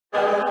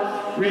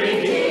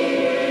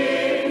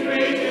Redeemed,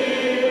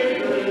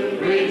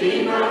 redeemed,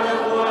 redeemed by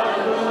the blood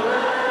of the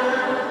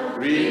Lamb.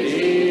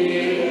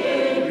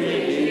 Redeemed,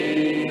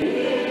 redeemed.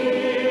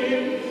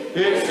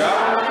 It's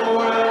God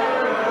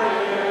forever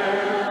I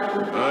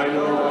am. I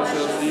know I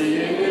shall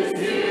see in His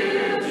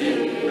beauty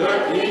the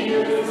King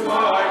is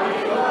my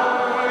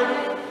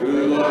delight, who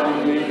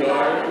lovingly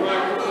guides my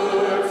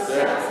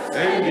footsteps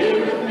and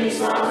giveth me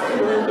songs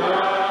to the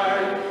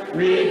night.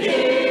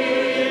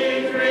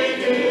 Redeemed,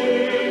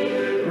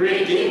 redeemed,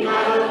 redeemed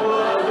by the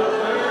blood of the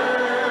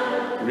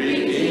Lamb.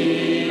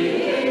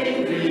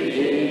 Redeemed,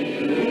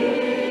 redeemed.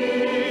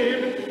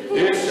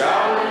 It's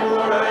shouting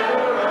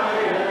forever I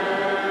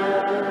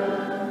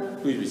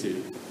am. Please be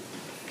seated.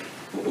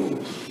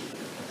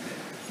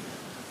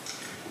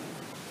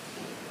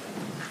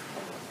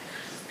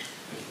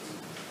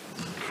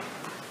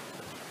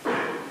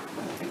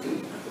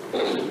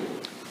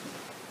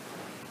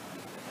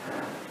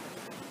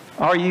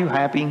 Are you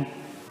happy?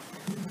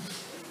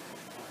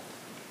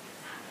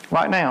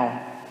 Right now,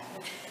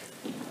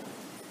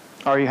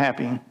 are you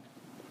happy?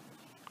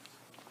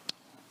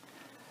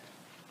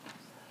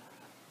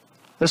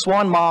 This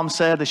one mom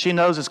said that she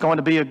knows it's going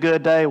to be a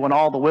good day when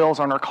all the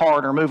wheels on her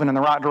cart are moving in the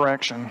right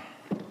direction.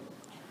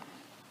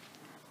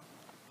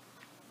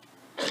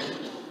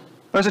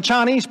 There's a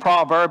Chinese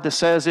proverb that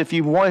says if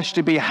you wish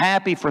to be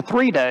happy for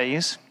 3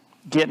 days,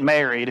 get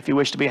married. If you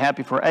wish to be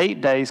happy for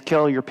 8 days,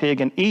 kill your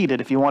pig and eat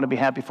it. If you want to be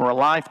happy for a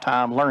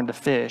lifetime, learn to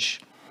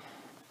fish.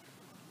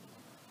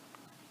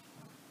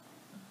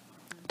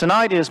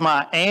 Tonight is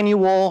my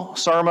annual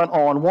sermon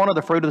on one of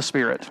the fruit of the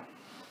Spirit,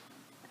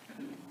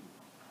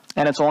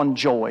 and it's on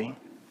joy.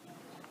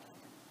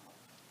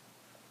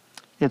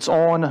 It's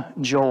on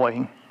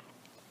joy.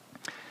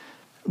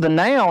 The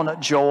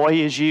noun joy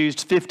is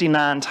used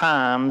 59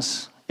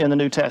 times in the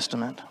New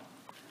Testament.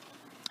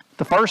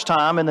 The first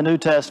time in the New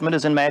Testament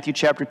is in Matthew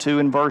chapter 2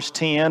 and verse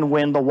 10,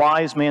 when the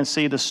wise men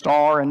see the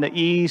star in the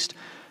east,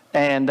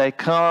 and they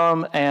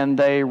come and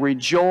they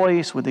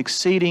rejoice with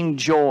exceeding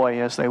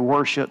joy as they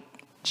worship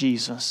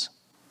Jesus.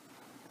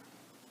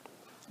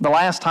 The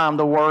last time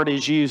the word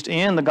is used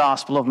in the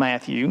Gospel of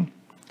Matthew,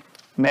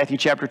 Matthew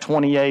chapter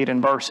 28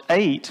 and verse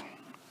 8,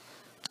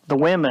 the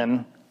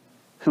women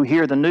who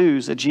hear the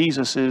news that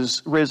Jesus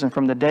is risen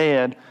from the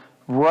dead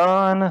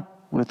run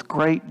with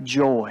great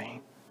joy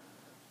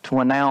to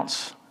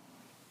announce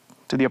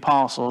to the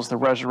apostles the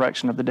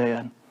resurrection of the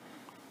dead.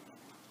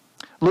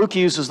 Luke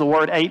uses the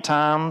word 8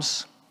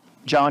 times.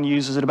 John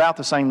uses it about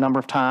the same number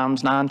of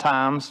times, 9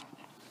 times.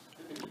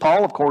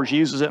 Paul, of course,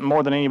 uses it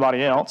more than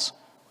anybody else,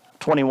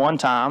 21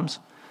 times.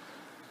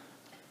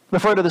 The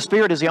fruit of the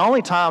Spirit is the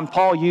only time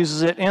Paul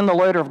uses it in the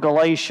letter of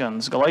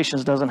Galatians.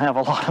 Galatians doesn't have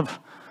a lot of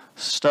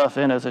stuff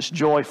in it that's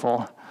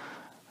joyful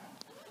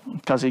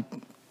because he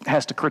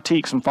has to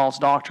critique some false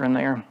doctrine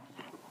there.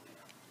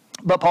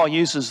 But Paul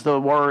uses the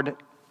word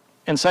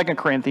in 2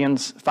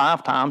 Corinthians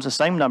 5 times, the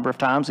same number of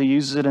times he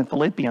uses it in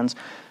Philippians.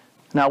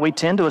 Now, we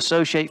tend to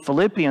associate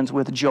Philippians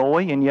with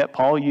joy, and yet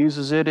Paul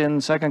uses it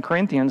in 2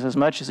 Corinthians as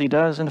much as he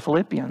does in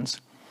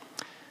Philippians.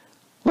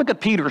 Look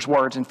at Peter's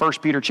words in 1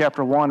 Peter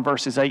chapter 1,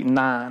 verses 8 and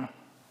 9.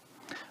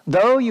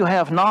 Though you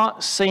have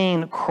not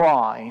seen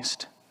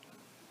Christ,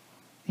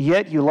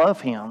 yet you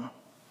love him.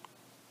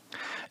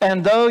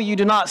 And though you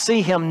do not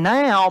see him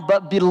now,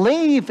 but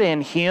believe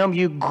in him,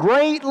 you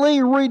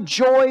greatly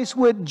rejoice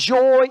with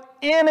joy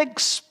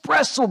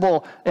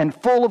inexpressible and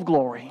full of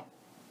glory,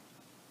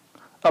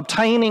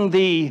 obtaining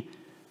the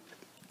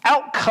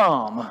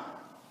outcome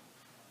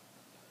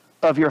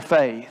of your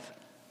faith,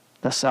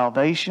 the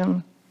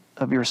salvation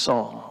of your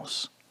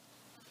souls.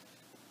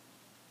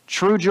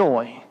 True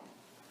joy,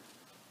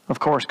 of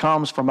course,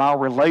 comes from our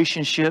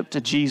relationship to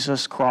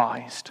Jesus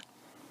Christ.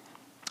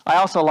 I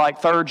also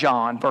like 3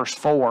 John, verse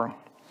 4.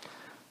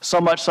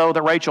 So much so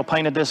that Rachel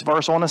painted this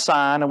verse on a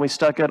sign, and we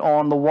stuck it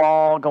on the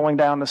wall going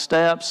down the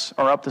steps,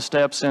 or up the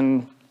steps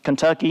in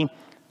Kentucky,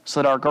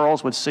 so that our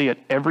girls would see it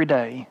every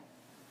day.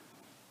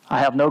 I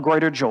have no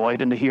greater joy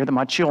than to hear that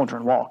my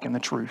children walk in the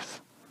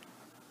truth.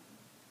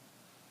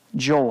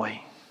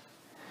 Joy.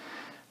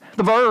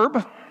 The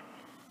verb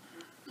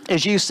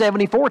is used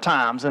 74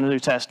 times in the New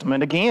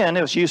Testament. Again,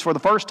 it was used for the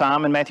first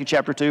time in Matthew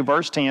chapter 2,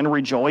 verse 10,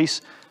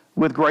 rejoice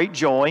with great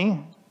joy,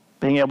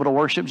 being able to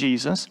worship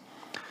Jesus.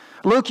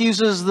 Luke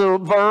uses the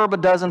verb a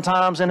dozen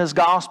times in his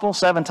gospel,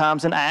 7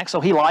 times in Acts, so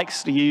he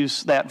likes to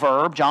use that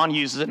verb. John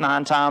uses it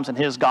 9 times in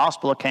his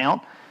gospel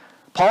account.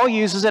 Paul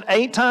uses it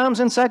 8 times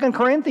in 2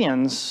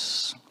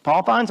 Corinthians.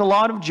 Paul finds a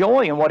lot of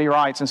joy in what he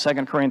writes in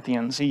 2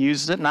 Corinthians. He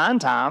uses it 9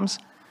 times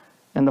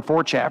in the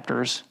 4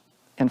 chapters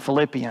in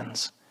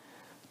Philippians.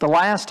 The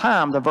last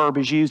time the verb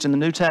is used in the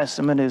New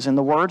Testament is in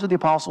the words of the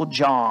Apostle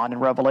John in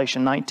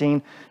Revelation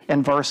 19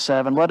 and verse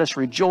 7. Let us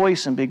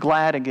rejoice and be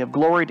glad and give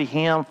glory to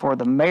him, for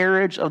the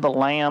marriage of the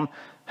Lamb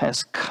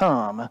has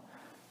come,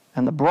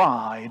 and the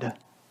bride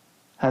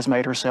has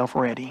made herself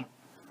ready.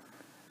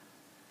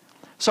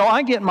 So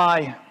I get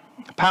my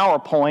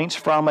PowerPoints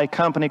from a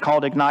company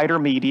called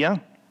Igniter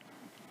Media.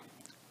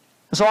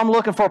 So I'm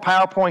looking for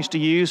PowerPoints to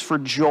use for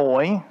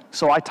joy.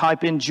 So I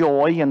type in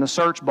joy in the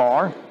search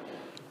bar.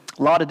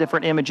 A lot of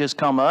different images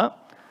come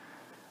up.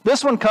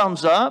 This one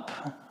comes up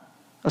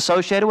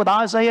associated with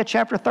Isaiah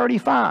chapter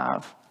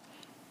 35.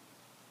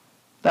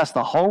 That's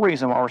the whole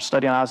reason why we're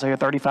studying Isaiah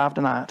 35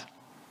 tonight.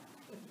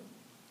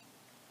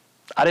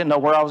 I didn't know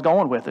where I was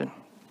going with it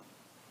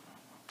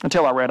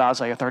until I read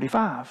Isaiah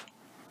 35.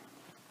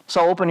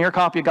 So open your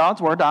copy of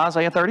God's Word to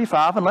Isaiah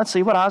 35 and let's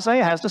see what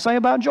Isaiah has to say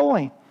about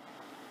joy.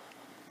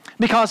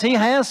 Because he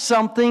has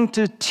something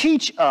to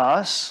teach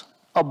us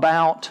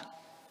about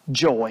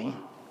joy.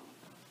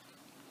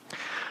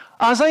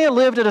 Isaiah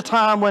lived at a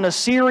time when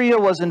Assyria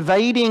was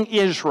invading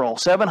Israel,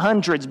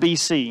 700s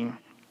BC.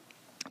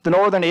 The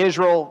northern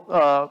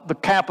Israel, the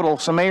capital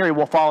Samaria,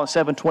 will fall in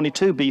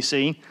 722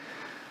 BC.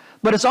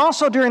 But it's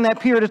also during that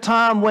period of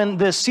time when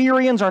the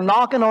Assyrians are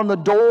knocking on the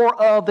door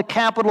of the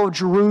capital of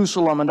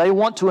Jerusalem, and they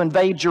want to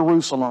invade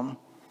Jerusalem.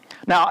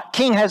 Now,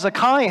 King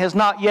Hezekiah has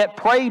not yet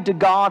prayed to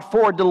God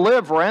for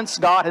deliverance.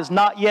 God has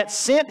not yet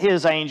sent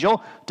his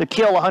angel to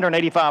kill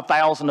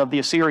 185,000 of the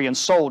Assyrian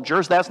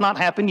soldiers. That's not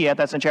happened yet.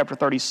 That's in chapter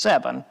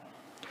 37.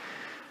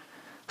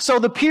 So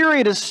the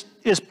period is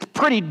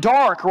pretty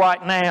dark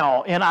right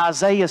now in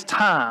Isaiah's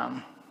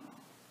time.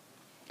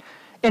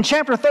 In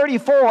chapter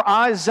 34,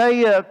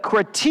 Isaiah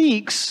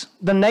critiques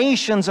the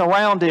nations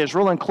around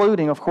Israel,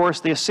 including, of course,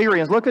 the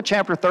Assyrians. Look at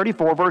chapter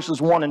 34,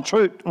 verses 1 and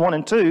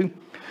 2.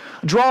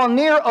 Draw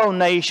near, O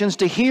nations,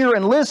 to hear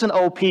and listen,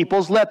 O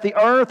peoples. Let the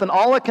earth and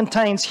all it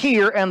contains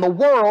hear, and the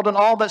world and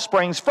all that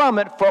springs from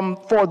it.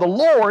 For the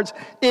Lord's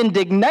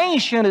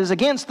indignation is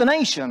against the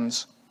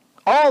nations,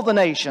 all the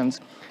nations,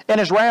 and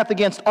his wrath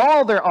against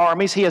all their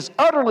armies. He has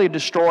utterly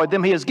destroyed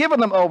them. He has given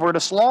them over to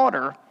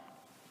slaughter.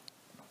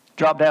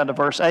 Drop down to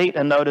verse 8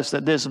 and notice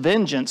that this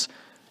vengeance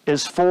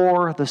is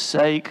for the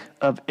sake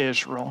of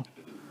Israel.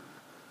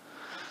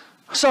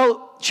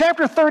 So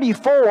chapter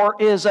 34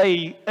 is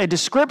a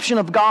description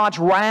of God's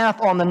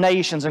wrath on the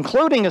nations,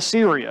 including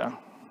Assyria.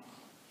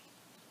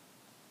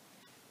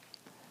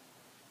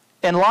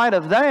 In light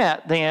of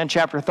that, then,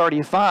 chapter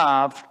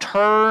 35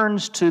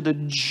 turns to the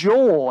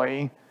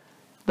joy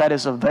that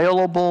is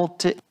available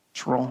to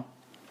Israel,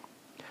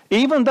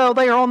 even though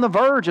they are on the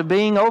verge of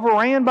being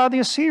overran by the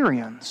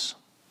Assyrians.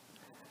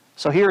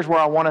 So here's where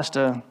I want us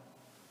to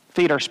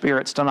feed our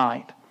spirits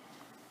tonight.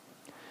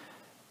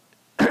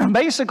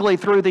 Basically,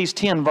 through these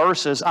 10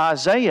 verses,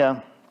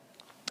 Isaiah,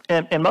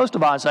 and most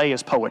of Isaiah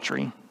is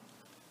poetry,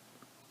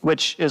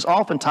 which is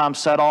oftentimes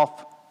set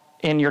off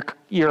in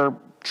your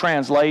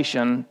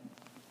translation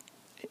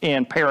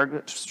in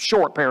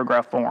short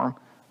paragraph form.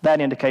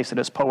 That indicates that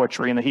it's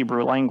poetry in the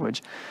Hebrew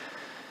language.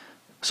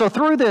 So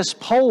through this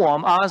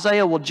poem,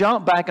 Isaiah will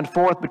jump back and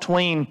forth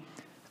between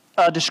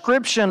a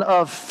description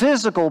of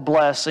physical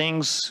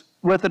blessings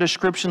with a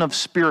description of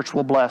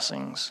spiritual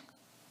blessings.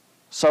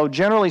 So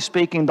generally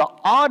speaking, the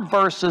odd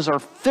verses are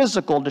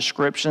physical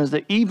descriptions,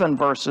 the even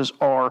verses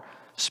are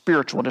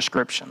spiritual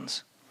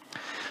descriptions.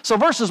 So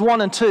verses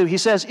 1 and 2, he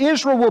says,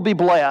 Israel will be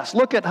blessed.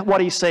 Look at what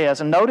he says,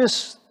 and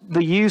notice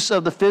the use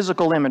of the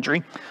physical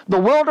imagery. The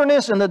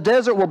wilderness and the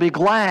desert will be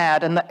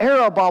glad, and the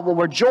Arabah will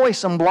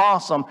rejoice and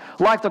blossom.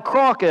 Like the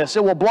crocus,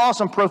 it will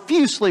blossom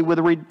profusely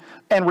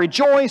and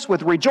rejoice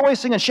with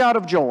rejoicing and shout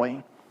of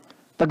joy.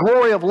 The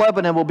glory of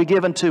Lebanon will be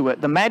given to it.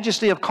 The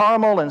majesty of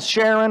Carmel and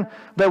Sharon,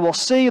 they will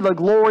see the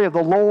glory of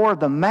the Lord,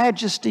 the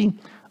majesty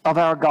of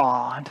our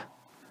God.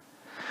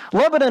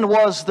 Lebanon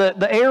was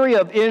the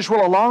area of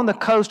Israel along the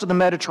coast of the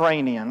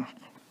Mediterranean.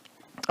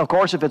 Of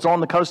course, if it's on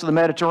the coast of the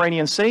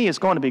Mediterranean Sea, it's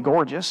going to be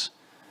gorgeous.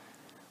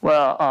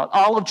 Well,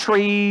 olive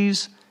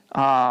trees,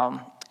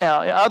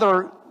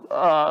 other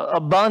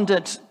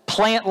abundant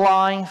plant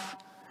life.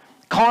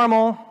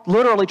 Carmel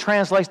literally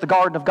translates the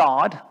Garden of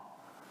God.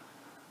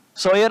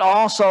 So it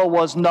also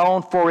was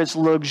known for its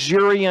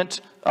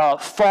luxuriant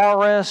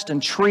forest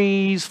and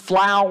trees,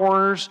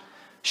 flowers.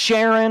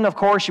 Sharon, of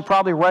course, you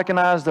probably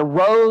recognize the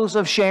Rose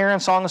of Sharon,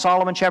 Song of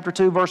Solomon, chapter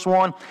 2, verse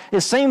 1. It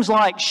seems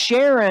like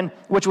Sharon,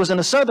 which was in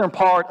the southern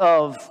part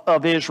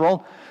of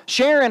Israel,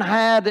 Sharon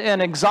had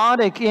an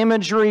exotic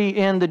imagery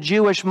in the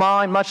Jewish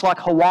mind, much like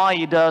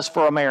Hawaii does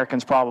for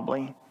Americans,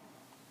 probably.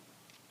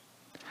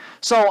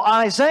 So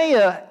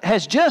Isaiah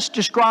has just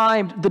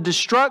described the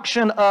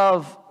destruction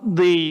of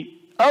the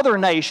other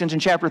nations in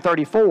chapter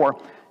 34.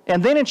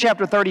 And then in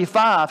chapter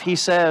 35, he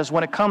says,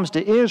 when it comes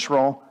to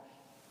Israel,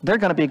 they're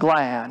going to be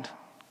glad.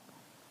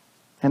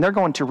 And they're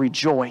going to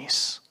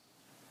rejoice.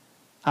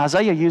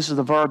 Isaiah uses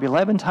the verb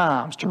 11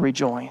 times to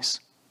rejoice.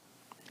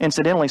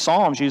 Incidentally,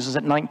 Psalms uses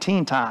it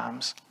 19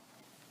 times.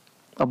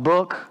 A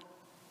book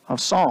of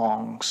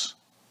songs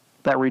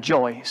that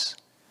rejoice.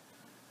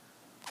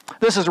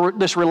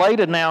 This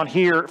related noun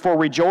here for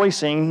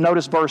rejoicing.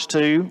 Notice verse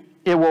 2.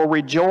 It will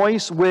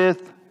rejoice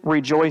with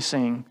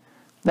rejoicing.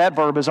 That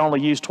verb is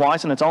only used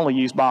twice, and it's only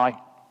used by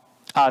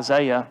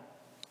Isaiah.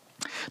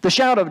 The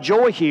shout of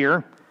joy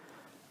here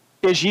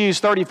is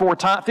used 54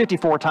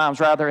 times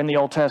rather in the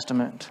Old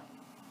Testament.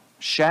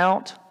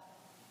 Shout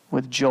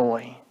with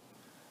joy.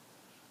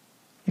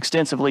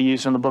 extensively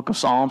used in the book of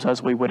Psalms,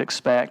 as we would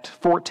expect,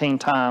 14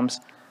 times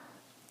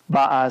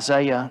by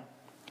Isaiah.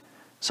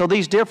 So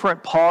these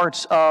different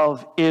parts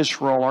of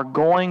Israel are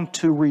going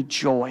to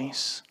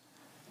rejoice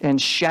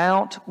and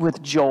shout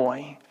with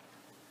joy.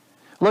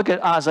 Look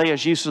at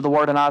Isaiah's use of the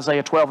word in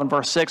Isaiah 12 and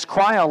verse 6.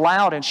 Cry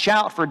aloud and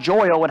shout for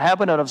joy, O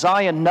inhabitant of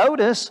Zion.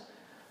 Notice,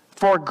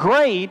 for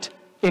great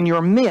in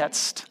your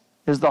midst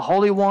is the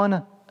Holy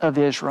One of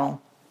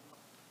Israel.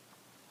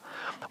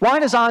 Why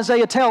does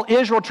Isaiah tell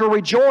Israel to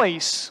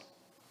rejoice?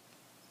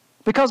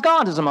 Because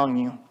God is among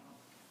you.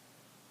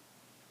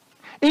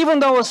 Even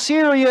though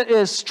Assyria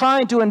is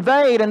trying to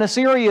invade and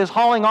Assyria is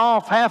hauling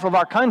off half of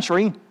our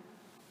country,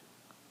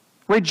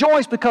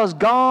 rejoice because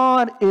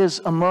God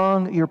is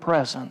among your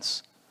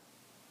presence.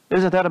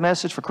 Isn't that a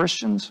message for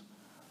Christians?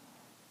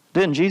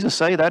 Didn't Jesus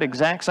say that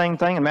exact same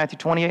thing in Matthew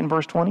 28 and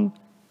verse 20?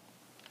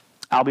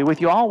 I'll be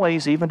with you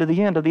always, even to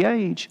the end of the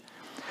age.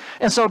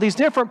 And so these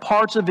different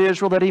parts of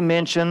Israel that he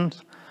mentioned,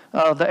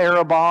 the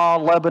Arabah,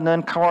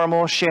 Lebanon,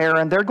 Carmel,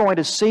 Sharon, they're going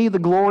to see the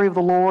glory of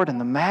the Lord and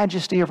the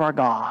majesty of our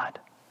God.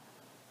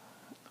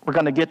 We're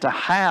going to get to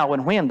how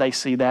and when they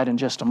see that in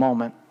just a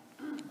moment.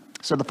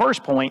 So the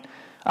first point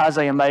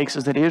Isaiah makes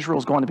is that Israel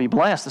is going to be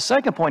blessed. The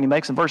second point he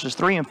makes in verses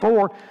 3 and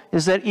 4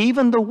 is that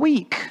even the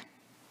weak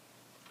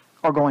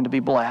are going to be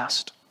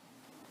blessed.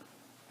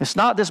 It's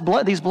not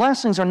these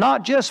blessings are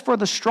not just for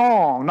the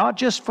strong, not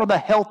just for the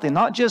healthy,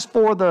 not just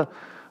for the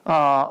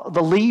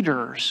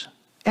leaders.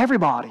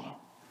 Everybody.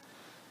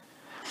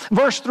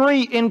 Verse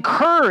 3,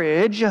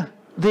 encourage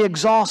the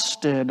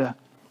exhausted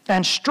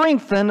and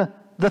strengthen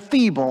the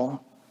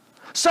feeble.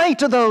 Say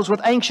to those with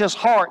anxious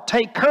heart,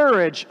 take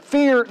courage,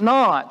 fear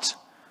not.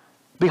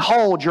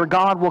 Behold, your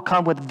God will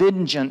come with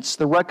vengeance.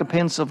 The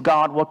recompense of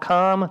God will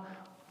come,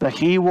 but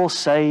He will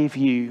save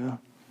you.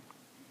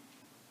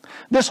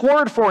 This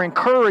word for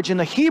encourage in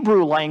the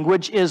Hebrew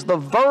language is the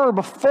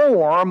verb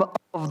form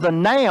of the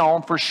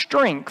noun for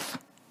strength.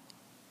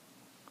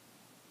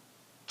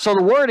 So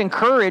the word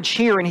encourage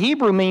here in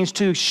Hebrew means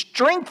to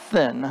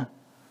strengthen.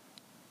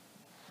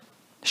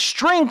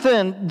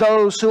 Strengthen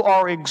those who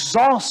are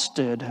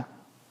exhausted,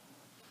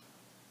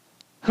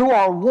 who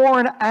are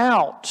worn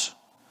out,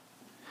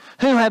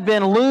 who have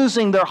been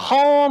losing their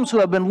homes, who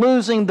have been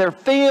losing their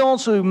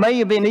fields, who may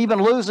have been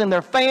even losing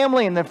their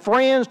family and their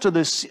friends to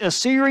the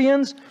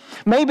Assyrians.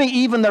 Maybe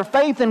even their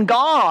faith in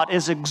God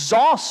is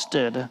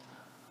exhausted.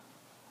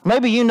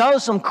 Maybe you know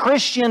some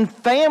Christian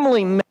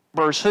family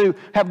members who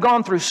have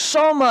gone through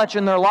so much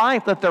in their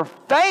life that their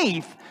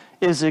faith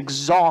is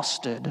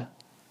exhausted.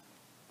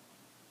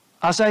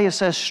 Isaiah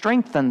says,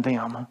 strengthen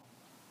them.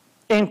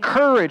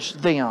 Encourage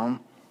them.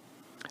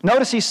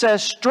 Notice he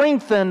says,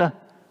 strengthen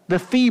the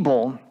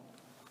feeble.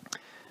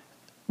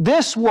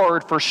 This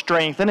word for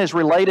strengthen is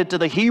related to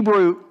the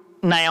Hebrew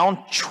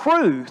noun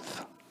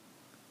truth,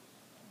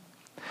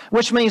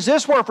 which means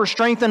this word for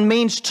strengthen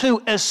means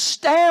to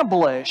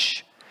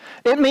establish.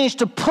 It means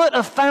to put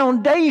a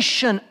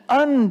foundation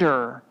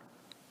under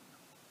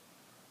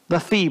the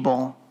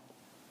feeble,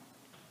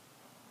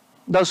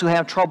 those who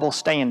have trouble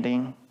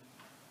standing.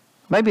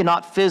 Maybe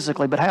not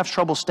physically, but have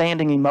trouble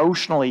standing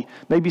emotionally,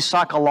 maybe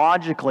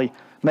psychologically,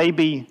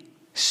 maybe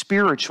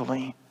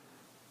spiritually.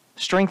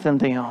 Strengthen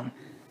them.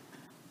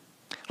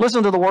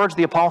 Listen to the words of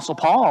the Apostle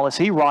Paul as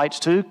he writes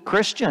to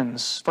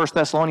Christians. 1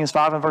 Thessalonians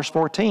 5 and verse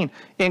 14.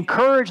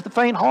 Encourage the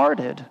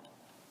faint-hearted.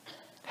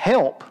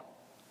 Help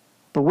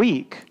the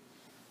weak.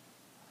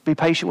 Be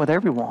patient with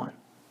everyone.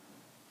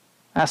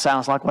 That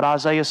sounds like what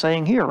Isaiah is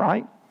saying here,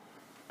 right?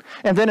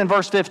 And then in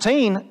verse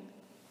 15,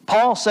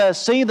 Paul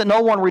says, see that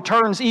no one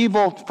returns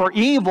evil for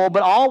evil,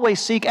 but always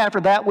seek after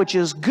that which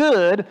is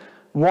good,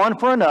 one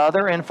for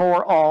another and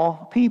for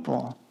all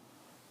people.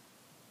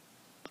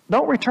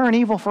 Don't return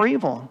evil for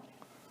evil.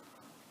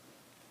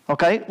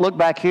 Okay, look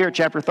back here at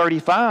chapter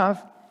 35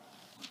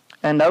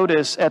 and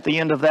notice at the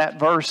end of that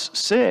verse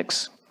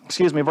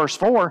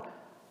 4,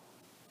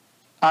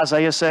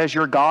 Isaiah says,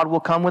 your God will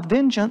come with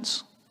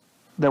vengeance.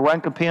 The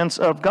recompense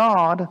of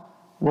God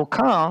will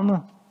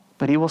come,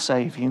 but He will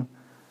save you.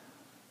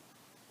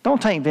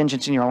 Don't take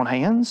vengeance in your own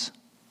hands.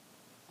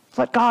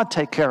 Let God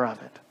take care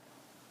of it.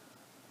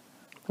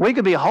 We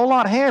could be a whole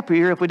lot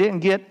happier if we didn't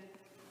get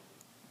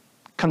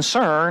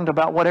concerned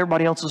about what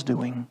everybody else is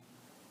doing.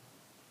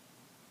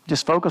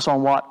 Just focus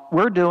on what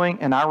we're doing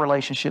in our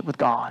relationship with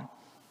God.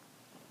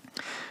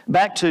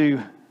 Back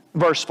to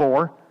verse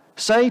 4.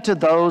 Say to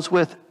those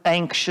with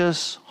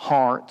anxious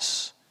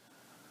hearts,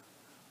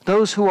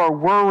 those who are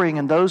worrying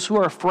and those who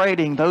are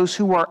fretting, those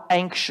who are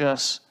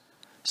anxious.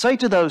 Say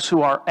to those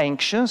who are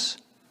anxious,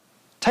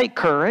 take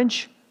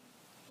courage.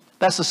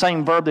 That's the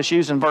same verb that's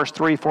used in verse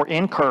 3 for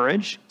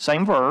encourage.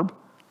 Same verb.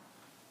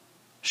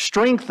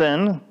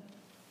 Strengthen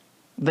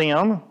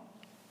them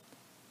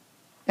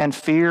and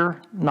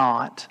fear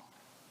not.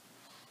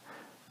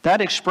 That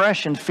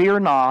expression, fear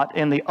not,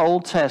 in the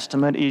Old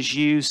Testament is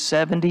used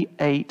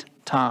 78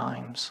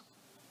 times.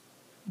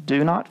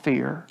 Do not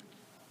fear.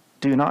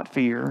 Do not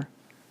fear.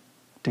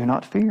 Do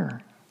not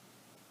fear.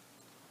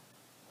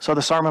 So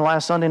the sermon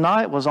last Sunday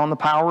night was on the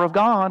power of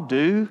God.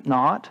 Do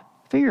not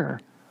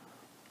fear.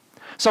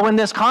 So in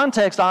this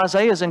context,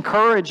 Isaiah is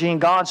encouraging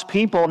God's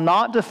people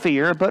not to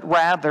fear, but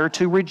rather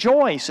to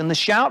rejoice and to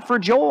shout for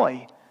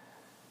joy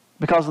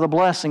because of the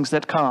blessings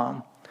that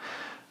come.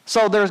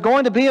 So there's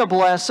going to be a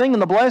blessing,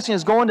 and the blessing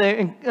is going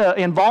to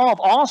involve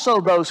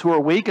also those who are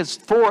weak. It's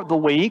for the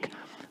weak.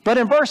 But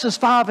in verses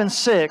 5 and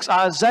 6,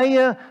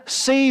 Isaiah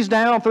sees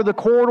down through the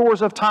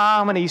corridors of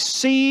time, and he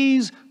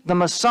sees the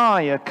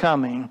Messiah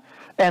coming.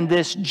 And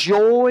this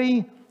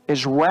joy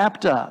is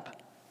wrapped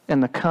up in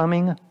the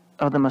coming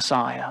of the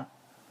Messiah.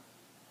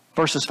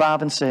 Verses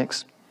 5 and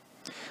 6.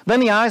 Then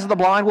the eyes of the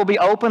blind will be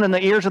opened, and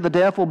the ears of the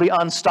deaf will be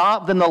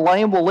unstopped. Then the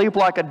lame will leap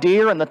like a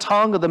deer, and the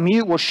tongue of the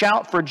mute will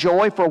shout for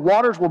joy. For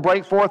waters will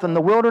break forth in the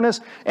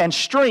wilderness, and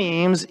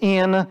streams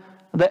in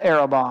the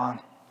Arabah.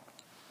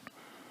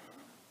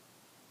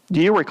 Do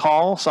you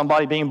recall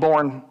somebody being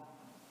born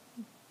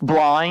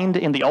blind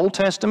in the Old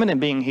Testament and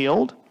being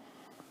healed?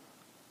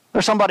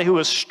 There's somebody who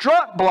was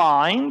struck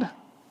blind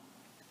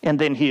and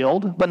then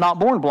healed, but not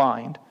born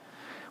blind.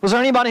 Was there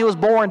anybody who was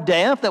born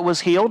deaf that was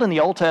healed in the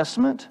Old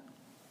Testament?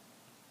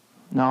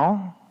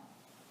 No.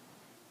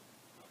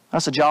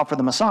 That's a job for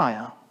the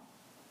Messiah.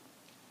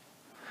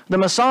 The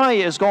Messiah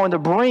is going to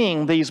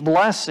bring these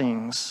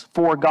blessings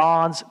for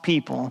God's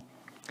people.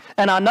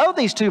 And I know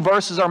these two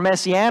verses are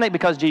messianic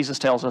because Jesus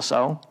tells us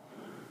so.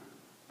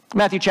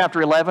 Matthew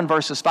chapter 11,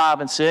 verses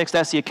 5 and 6,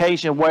 that's the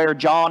occasion where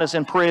John is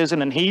in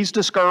prison and he's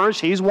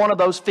discouraged. He's one of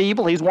those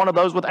feeble. He's one of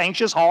those with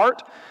anxious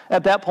heart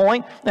at that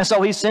point. And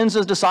so he sends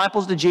his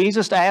disciples to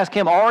Jesus to ask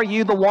him, are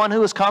you the one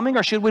who is coming,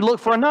 or should we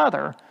look for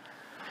another?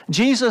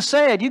 Jesus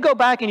said, you go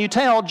back and you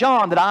tell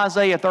John that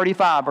Isaiah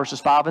 35, verses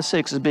 5 and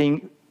 6 is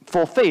being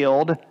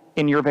fulfilled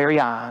in your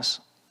very eyes.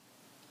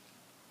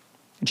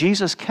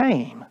 Jesus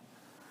came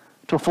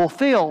to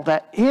fulfill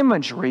that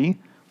imagery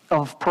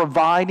of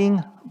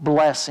providing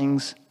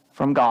blessings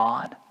from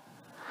God.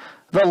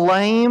 The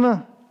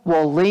lame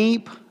will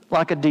leap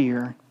like a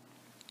deer.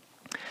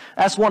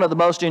 That's one of the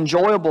most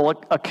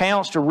enjoyable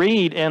accounts to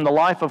read in the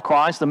life of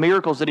Christ, the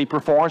miracles that he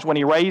performs when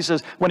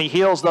he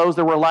heals those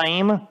that were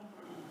lame.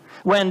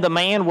 When the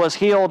man was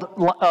healed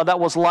that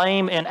was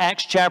lame in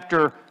Acts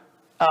chapter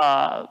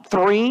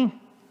 3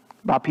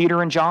 by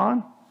Peter and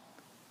John,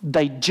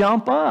 they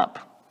jump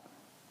up.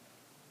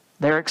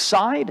 They're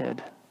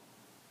excited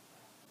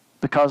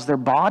because their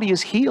body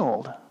is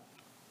healed.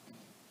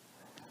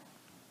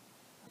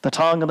 The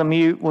tongue of the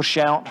mute will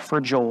shout for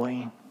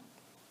joy.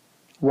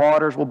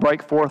 Waters will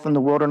break forth in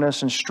the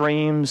wilderness and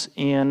streams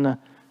in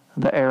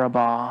the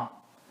Arabah.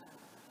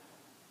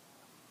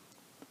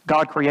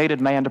 God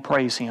created man to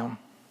praise him.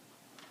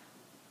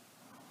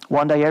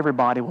 One day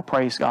everybody will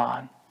praise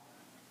God.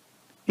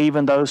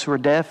 Even those who are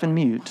deaf and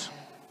mute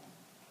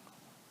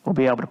will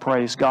be able to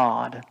praise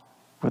God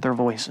with their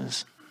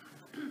voices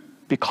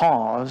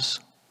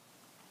because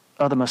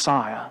of the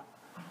Messiah.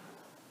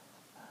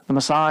 The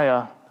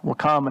Messiah will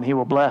come and he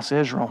will bless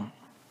Israel.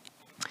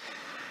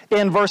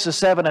 In verses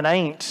 7 and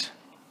 8,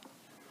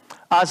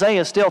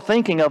 Isaiah is still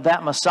thinking of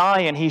that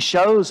Messiah, and he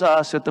shows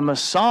us that the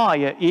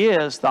Messiah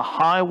is the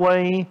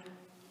highway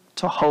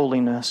to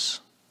holiness.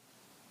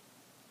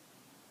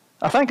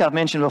 I think I've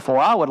mentioned before,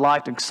 I would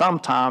like to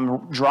sometime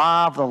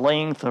drive the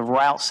length of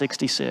Route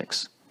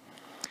 66.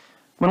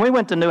 When we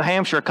went to New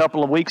Hampshire a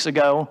couple of weeks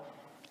ago,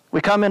 we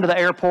come into the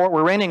airport,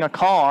 we're renting a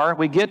car,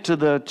 we get to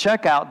the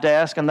checkout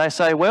desk, and they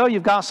say, well,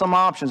 you've got some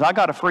options. I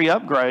got a free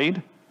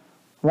upgrade.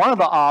 One of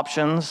the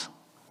options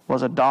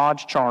was a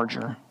Dodge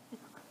Charger.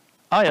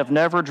 I have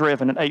never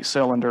driven an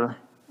 8-cylinder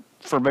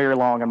for very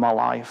long in my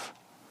life.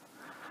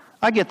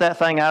 I get that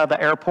thing out of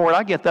the airport,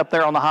 I get up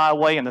there on the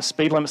highway, and the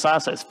speed limit sign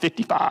says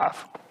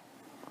 55.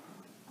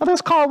 Well,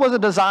 this car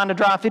wasn't designed to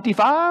drive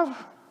 55.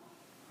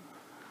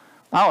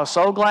 I was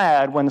so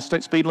glad when the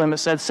speed limit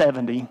said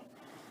 70.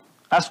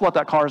 That's what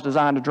that car is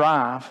designed to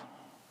drive.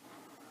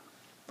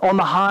 On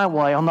the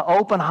highway, on the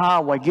open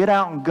highway, get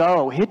out and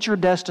go. Hit your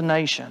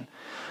destination.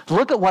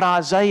 Look at what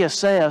Isaiah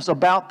says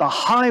about the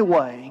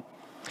highway.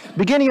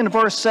 Beginning in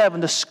verse 7,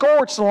 the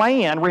scorched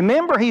land.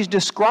 Remember, he's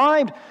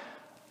described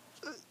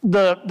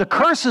the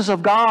curses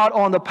of God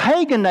on the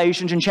pagan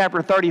nations in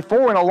chapter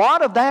 34, and a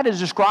lot of that is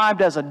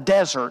described as a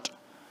desert,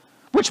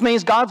 which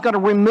means God's going to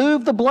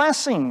remove the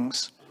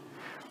blessings.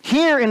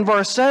 Here in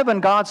verse 7,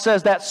 God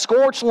says that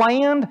scorched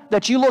land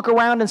that you look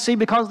around and see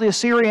because of the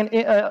Assyrian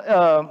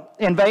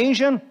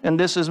invasion, and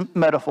this is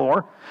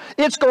metaphor,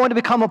 it's going to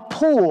become a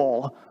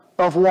pool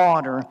of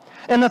water.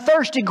 And the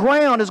thirsty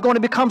ground is going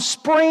to become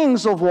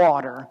springs of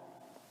water.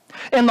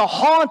 In the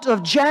haunt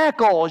of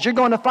jackals, you're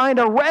going to find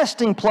a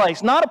resting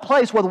place, not a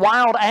place with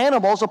wild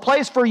animals, a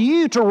place for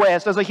you to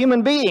rest as a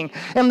human being.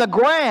 And the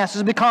grass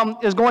is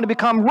going to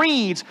become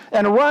reeds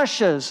and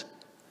rushes.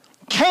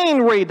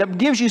 Cane reed that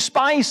gives you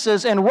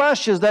spices, and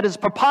rushes that is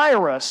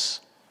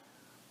papyrus.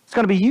 It's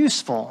going to be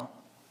useful.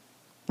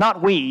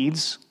 Not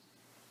weeds,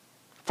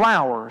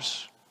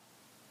 flowers,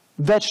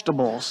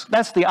 vegetables.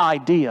 That's the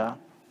idea.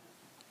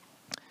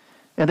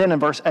 And then in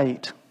verse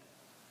 8,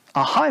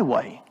 a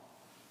highway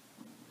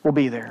will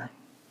be there,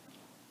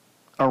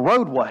 a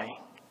roadway.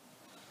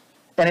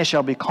 and it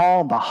shall be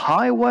called the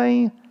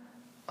highway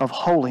of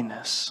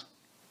holiness.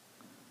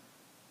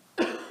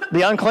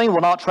 The unclean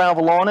will not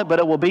travel on it, but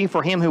it will be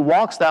for him who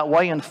walks that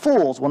way, and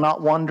fools will not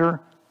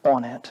wander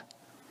on it.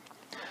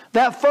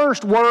 That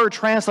first word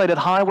translated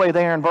highway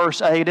there in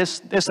verse 8, it's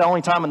the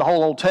only time in the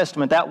whole Old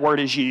Testament that word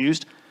is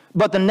used.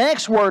 But the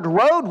next word,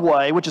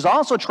 roadway, which is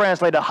also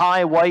translated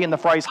highway in the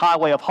phrase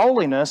highway of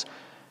holiness,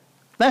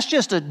 that's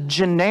just a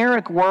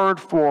generic word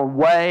for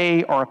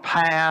way or a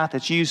path.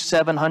 It's used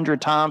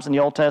 700 times in the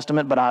Old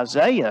Testament, but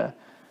Isaiah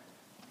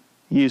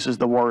uses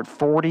the word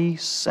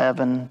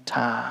 47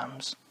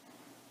 times.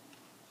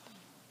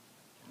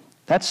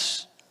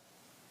 That's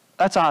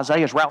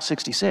Isaiah's Route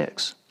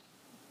 66.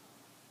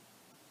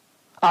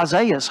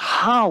 Isaiah's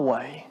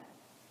highway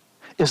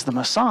is the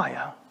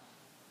Messiah.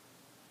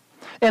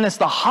 And it's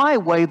the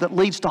highway that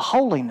leads to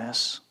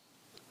holiness.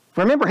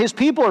 Remember, his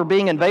people are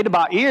being invaded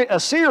by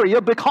Assyria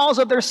because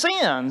of their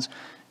sins.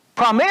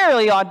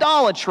 Primarily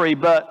idolatry,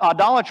 but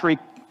idolatry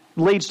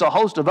leads to a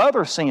host of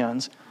other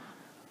sins.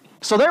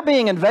 So they're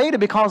being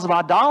invaded because of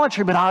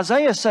idolatry, but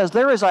Isaiah says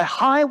there is a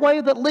highway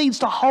that leads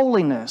to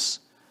holiness.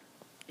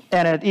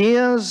 And it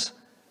is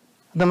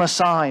the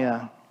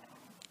Messiah.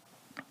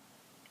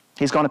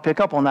 He's going to pick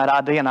up on that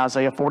idea in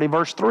Isaiah 40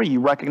 verse 3. You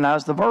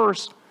recognize the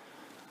verse.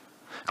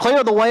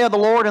 Clear the way of the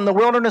Lord in the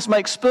wilderness,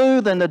 make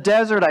smooth in the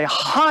desert a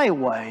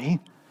highway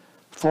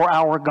for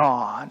our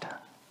God.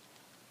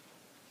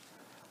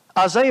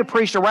 Isaiah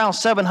preached around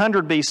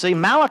 700 BC.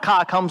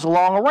 Malachi comes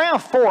along around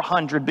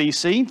 400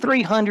 BC,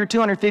 300,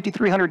 250,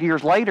 300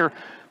 years later.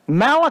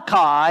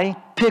 Malachi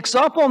picks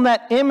up on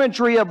that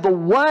imagery of the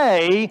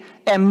way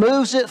and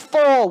moves it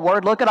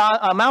forward. Look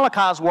at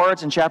Malachi's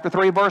words in chapter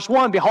 3, verse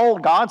 1.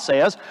 Behold, God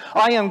says,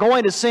 I am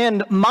going to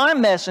send my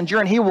messenger,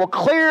 and he will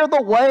clear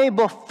the way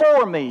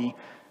before me.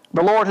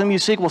 The Lord whom you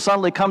seek will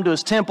suddenly come to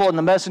his temple, and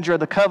the messenger of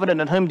the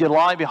covenant in whom you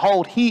delight.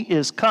 Behold, he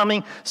is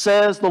coming,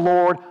 says the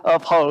Lord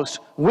of hosts.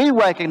 We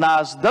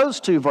recognize those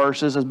two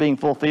verses as being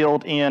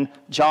fulfilled in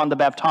John the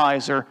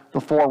Baptizer, the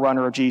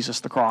forerunner of Jesus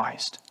the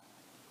Christ.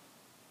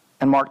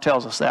 And Mark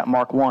tells us that,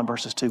 Mark 1,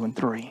 verses 2 and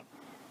 3.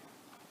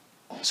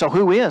 So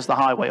who is the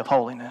highway of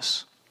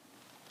holiness?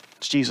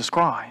 It's Jesus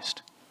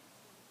Christ.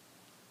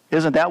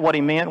 Isn't that what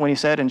he meant when he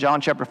said in John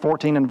chapter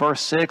 14 and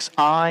verse 6,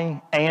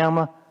 I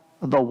am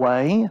the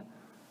way?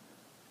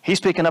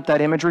 He's picking up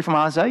that imagery from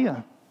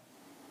Isaiah.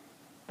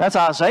 That's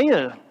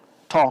Isaiah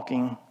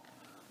talking.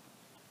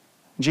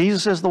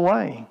 Jesus is the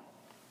way.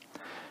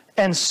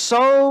 And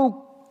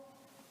so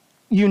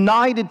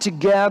united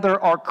together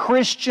are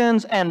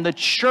Christians and the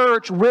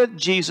church with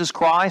Jesus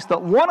Christ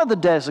that one of the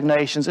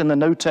designations in the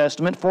New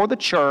Testament for the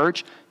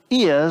church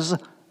is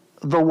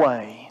the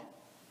way.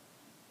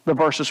 The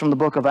verses from the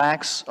book of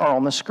Acts are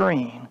on the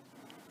screen.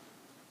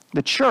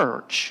 The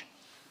church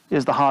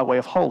is the highway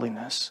of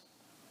holiness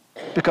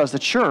because the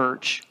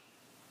church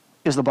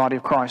is the body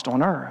of Christ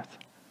on earth.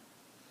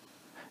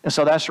 And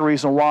so that's the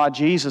reason why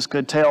Jesus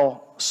could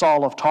tell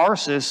Saul of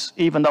Tarsus,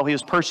 even though he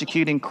was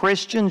persecuting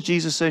Christians,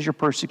 Jesus says, you're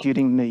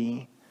persecuting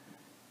me.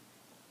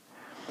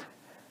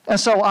 And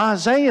so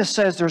Isaiah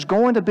says there's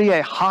going to be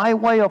a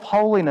highway of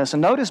holiness.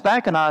 And notice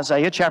back in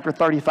Isaiah chapter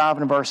 35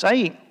 and verse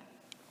 8,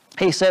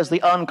 he says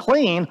the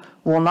unclean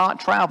will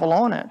not travel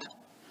on it.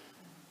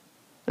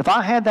 If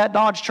I had that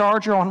Dodge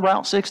Charger on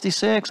Route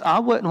 66, I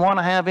wouldn't want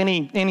to have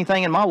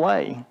anything in my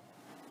way,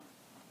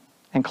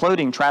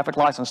 including traffic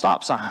lights and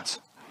stop signs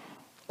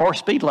or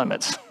speed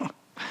limits.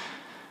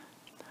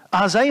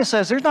 Isaiah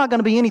says there's not going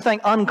to be anything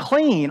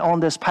unclean on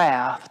this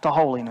path to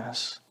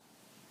holiness.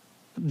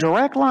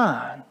 Direct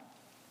line,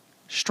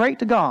 straight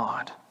to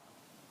God.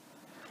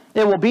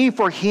 It will be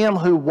for him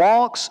who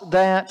walks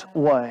that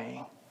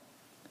way.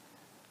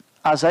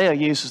 Isaiah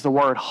uses the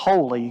word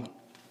holy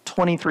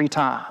 23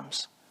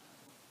 times.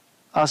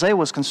 Isaiah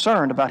was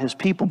concerned about his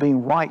people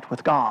being right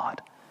with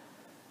God.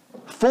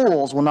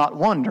 Fools will not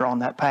wander on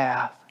that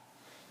path.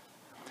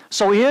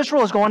 So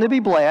Israel is going to be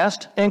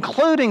blessed,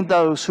 including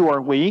those who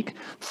are weak,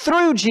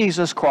 through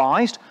Jesus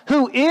Christ,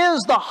 who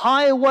is the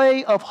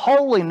highway of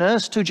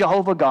holiness to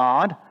Jehovah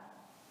God,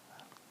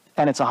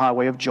 and it's a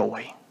highway of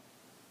joy.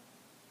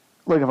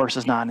 Look at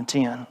verses 9 and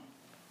 10.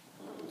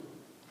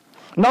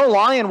 No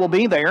lion will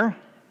be there.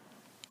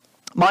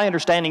 My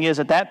understanding is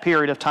at that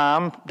period of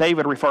time,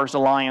 David refers to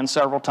lions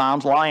several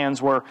times.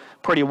 Lions were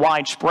pretty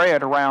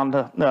widespread around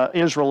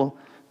Israel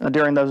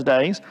during those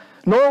days.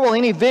 Nor will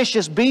any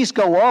vicious beast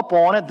go up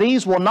on it.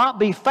 These will not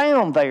be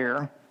found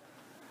there.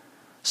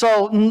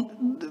 So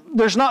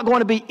there's not going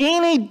to be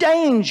any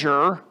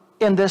danger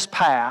in this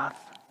path.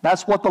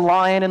 That's what the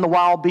lion and the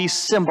wild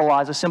beast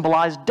symbolize. It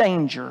symbolizes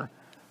danger.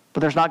 But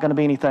there's not going to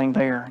be anything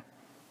there.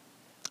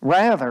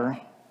 Rather,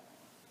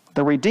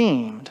 the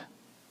redeemed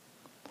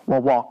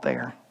will walk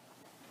there.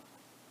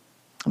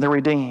 The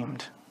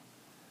redeemed.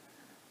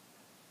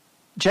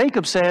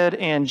 Jacob said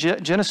in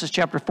Genesis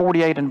chapter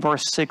 48 and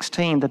verse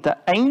 16 that the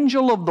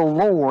angel of the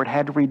Lord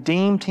had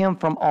redeemed him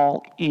from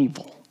all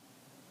evil.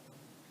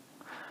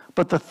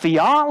 But the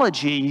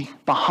theology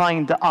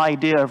behind the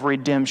idea of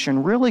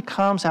redemption really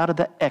comes out of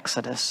the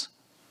Exodus.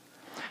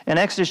 In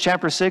Exodus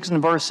chapter 6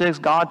 and verse 6,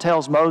 God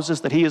tells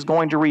Moses that he is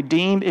going to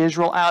redeem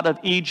Israel out of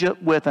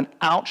Egypt with an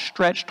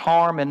outstretched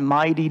arm and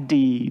mighty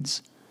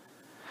deeds.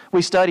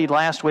 We studied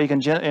last week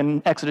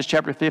in Exodus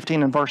chapter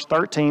 15 and verse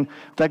 13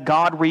 that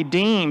God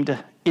redeemed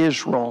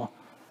Israel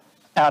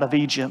out of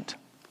Egypt.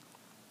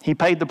 He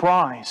paid the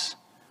price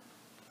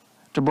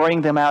to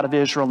bring them out of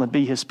Israel and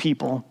be His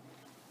people.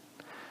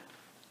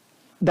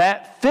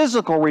 That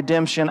physical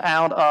redemption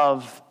out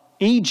of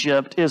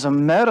Egypt is a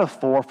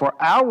metaphor for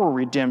our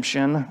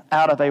redemption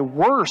out of a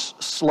worse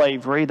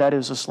slavery, that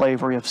is, a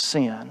slavery of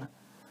sin.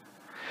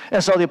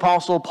 And so the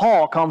Apostle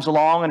Paul comes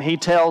along and he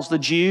tells the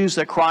Jews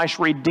that Christ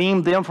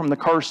redeemed them from the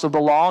curse of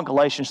the law, in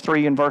Galatians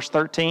 3 and verse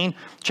 13,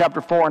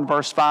 chapter 4 and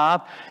verse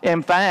 5.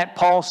 In fact,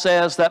 Paul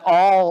says that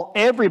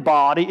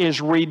everybody is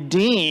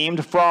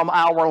redeemed from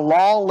our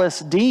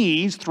lawless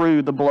deeds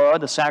through the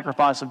blood, the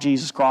sacrifice of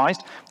Jesus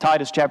Christ,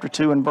 Titus chapter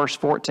 2 and verse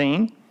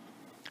 14.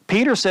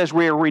 Peter says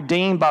we are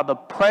redeemed by the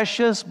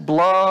precious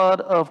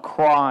blood of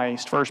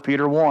Christ, 1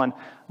 Peter 1,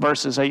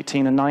 verses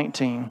 18 and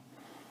 19.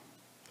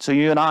 So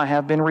you and I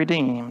have been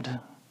redeemed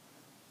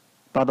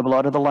by the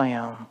blood of the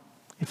Lamb,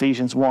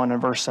 Ephesians 1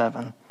 and verse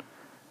 7.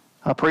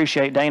 I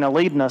appreciate Dana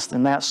leading us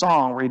in that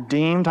song,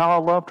 redeemed how I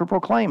love to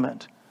proclaim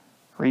it.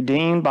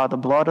 Redeemed by the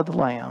blood of the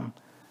Lamb.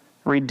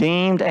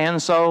 Redeemed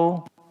and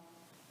so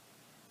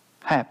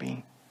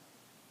happy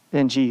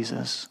in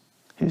Jesus,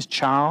 His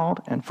child,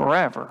 and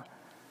forever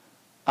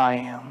I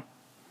am.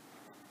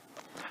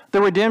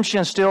 The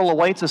redemption still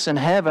awaits us in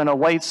heaven,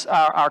 awaits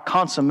our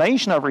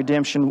consummation of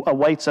redemption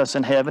awaits us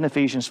in heaven,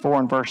 Ephesians 4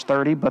 and verse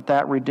 30, but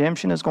that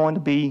redemption is going to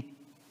be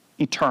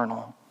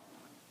eternal.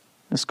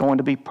 It's going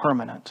to be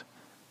permanent.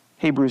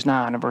 Hebrews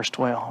 9 and verse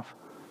 12.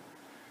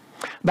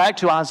 Back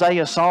to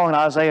Isaiah's song in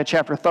Isaiah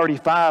chapter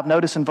 35,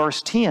 notice in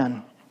verse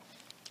 10,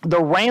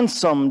 the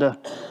ransomed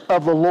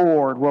of the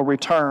Lord will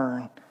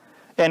return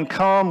and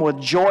come with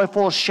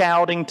joyful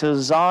shouting to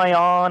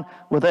Zion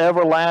with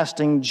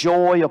everlasting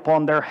joy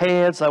upon their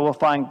heads. They will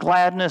find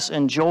gladness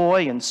and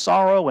joy, and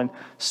sorrow and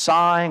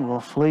sighing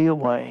will flee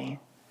away.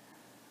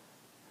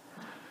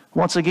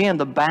 Once again,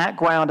 the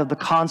background of the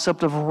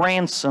concept of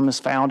ransom is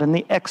found in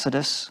the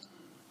Exodus.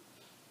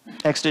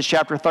 Exodus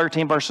chapter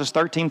 13, verses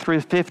 13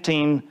 through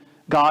 15,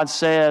 God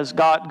says,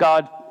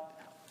 God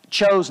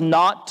chose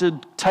not to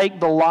take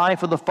the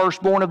life of the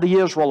firstborn of the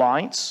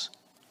Israelites.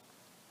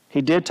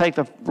 He did take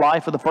the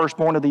life of the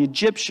firstborn of the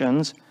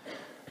Egyptians,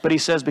 but He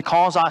says,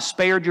 because I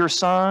spared your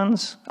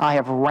sons, I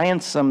have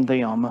ransomed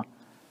them,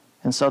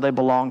 and so they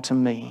belong to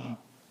me.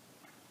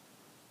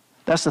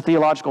 That's the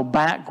theological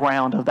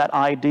background of that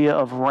idea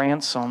of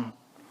ransom.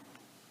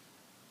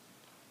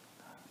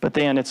 But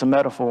then it's a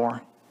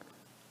metaphor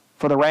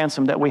for the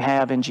ransom that we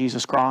have in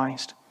Jesus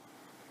Christ.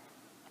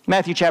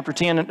 Matthew chapter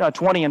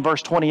 20 and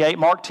verse 28,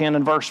 Mark 10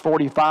 and verse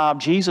 45,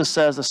 Jesus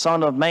says the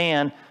Son of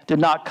Man did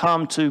not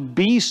come to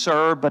be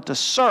served, but to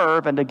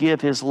serve and to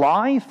give His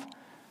life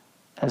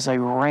as a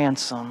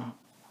ransom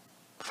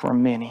for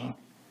many.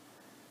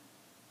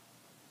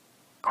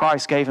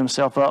 Christ gave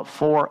Himself up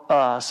for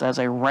us as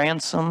a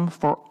ransom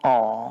for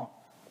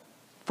all.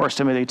 1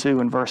 Timothy 2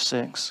 and verse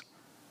 6.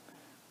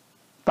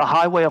 The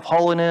highway of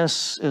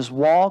holiness is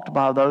walked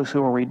by those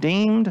who are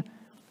redeemed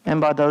and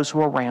by those who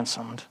are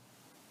ransomed.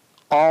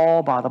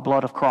 All by the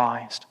blood of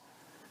Christ.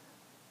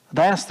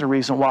 That's the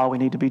reason why we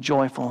need to be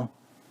joyful.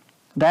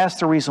 That's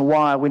the reason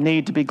why we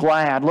need to be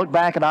glad. Look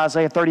back at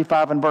Isaiah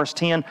 35 and verse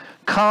 10.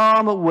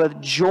 Come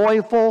with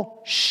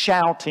joyful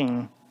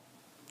shouting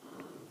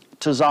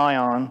to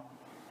Zion.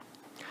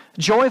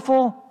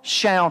 Joyful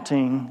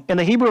shouting in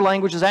the Hebrew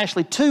language is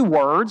actually two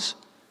words,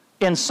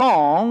 in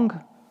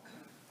song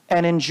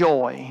and in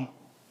joy.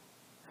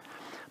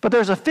 But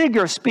there's a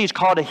figure of speech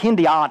called a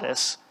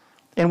hendiadys,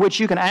 in which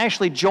you can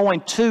actually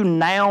join two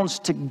nouns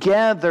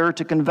together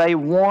to convey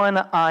one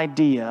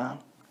idea.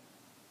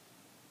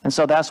 And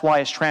so that's why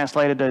it's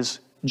translated as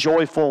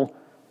joyful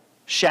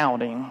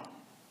shouting.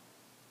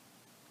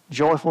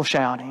 Joyful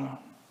shouting.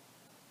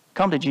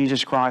 Come to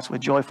Jesus Christ with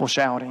joyful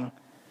shouting.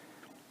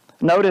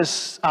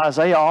 Notice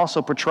Isaiah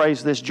also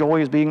portrays this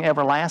joy as being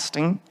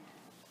everlasting.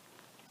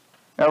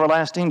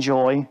 Everlasting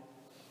joy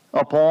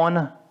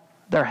upon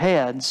their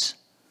heads.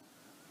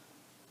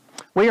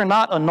 We are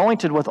not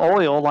anointed with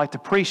oil like the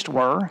priests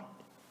were.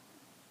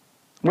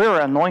 We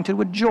are anointed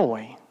with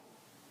joy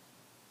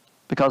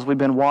because we've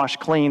been washed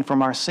clean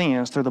from our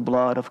sins through the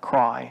blood of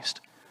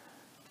Christ.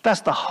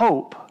 That's the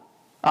hope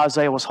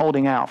Isaiah was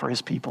holding out for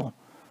his people.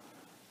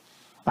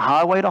 The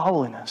highway to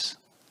holiness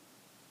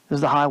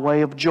is the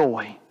highway of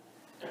joy.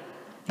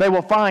 They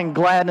will find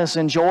gladness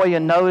and joy,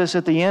 and notice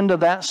at the end of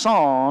that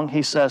song,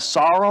 he says,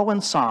 sorrow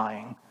and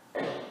sighing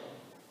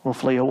will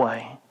flee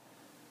away.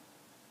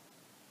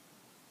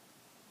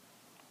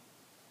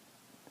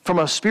 From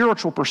a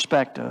spiritual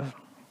perspective,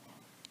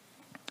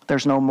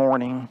 there's no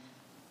mourning,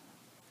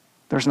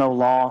 there's no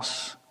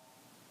loss,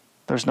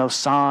 there's no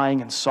sighing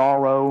and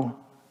sorrow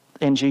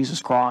in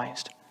Jesus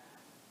Christ.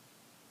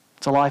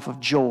 It's a life of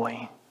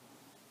joy.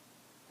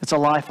 It's a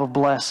life of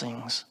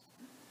blessings.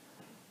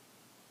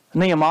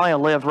 Nehemiah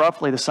lived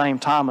roughly the same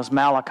time as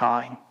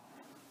Malachi.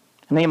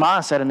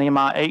 Nehemiah said in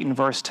Nehemiah 8 and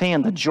verse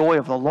 10, the joy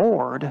of the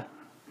Lord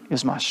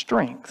is my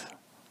strength.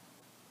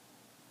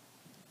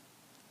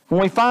 When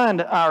we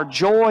find our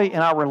joy in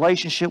our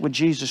relationship with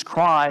Jesus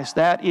Christ,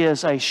 that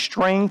is a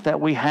strength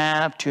that we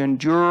have to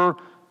endure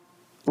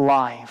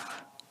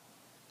life,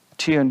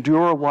 to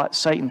endure what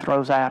Satan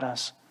throws at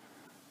us.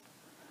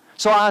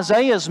 So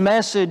Isaiah's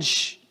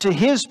message to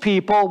his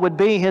people would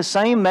be his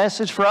same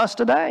message for us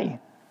today.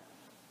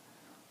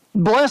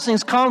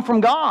 Blessings come from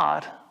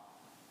God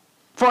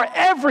for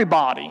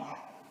everybody.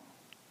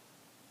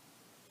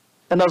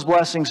 And those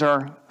blessings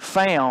are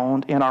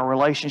found in our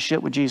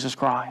relationship with Jesus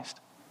Christ.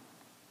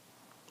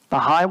 The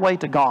highway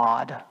to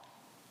God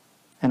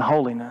and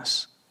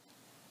holiness.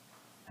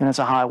 And it's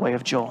a highway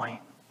of joy.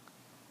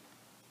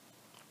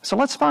 So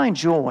let's find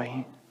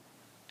joy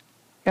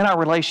in our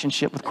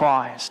relationship with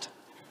Christ.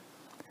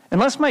 And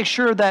let's make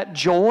sure that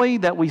joy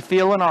that we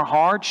feel in our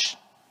hearts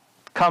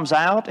comes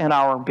out in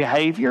our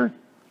behavior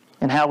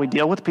and how we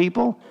deal with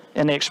people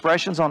and the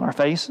expressions on our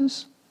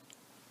faces.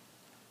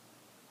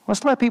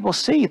 Let's let people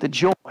see the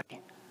joy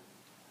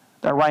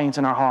that reigns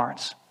in our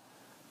hearts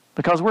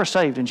because we're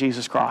saved in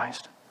Jesus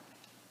Christ.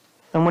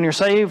 And when you're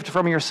saved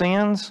from your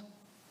sins,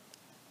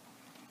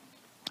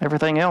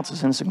 everything else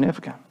is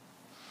insignificant.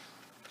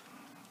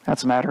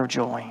 That's a matter of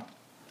joy.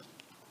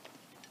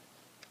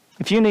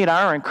 If you need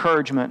our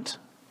encouragement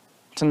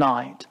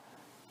tonight,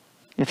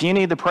 if you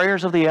need the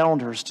prayers of the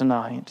elders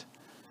tonight,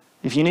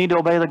 if you need to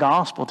obey the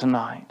gospel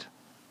tonight,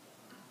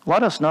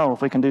 let us know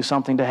if we can do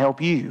something to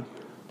help you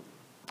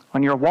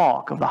on your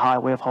walk of the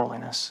highway of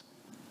holiness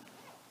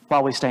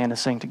while we stand and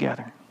sing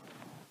together.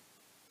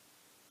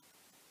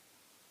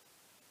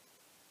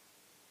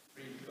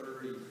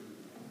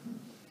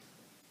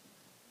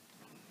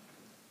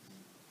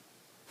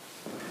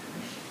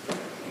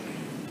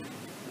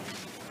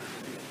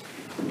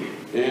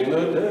 In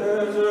the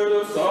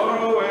desert of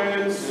sorrow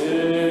and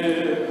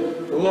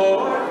sin,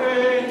 Lord,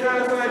 make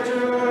as I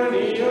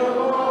journey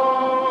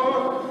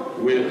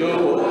along with the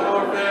Lord.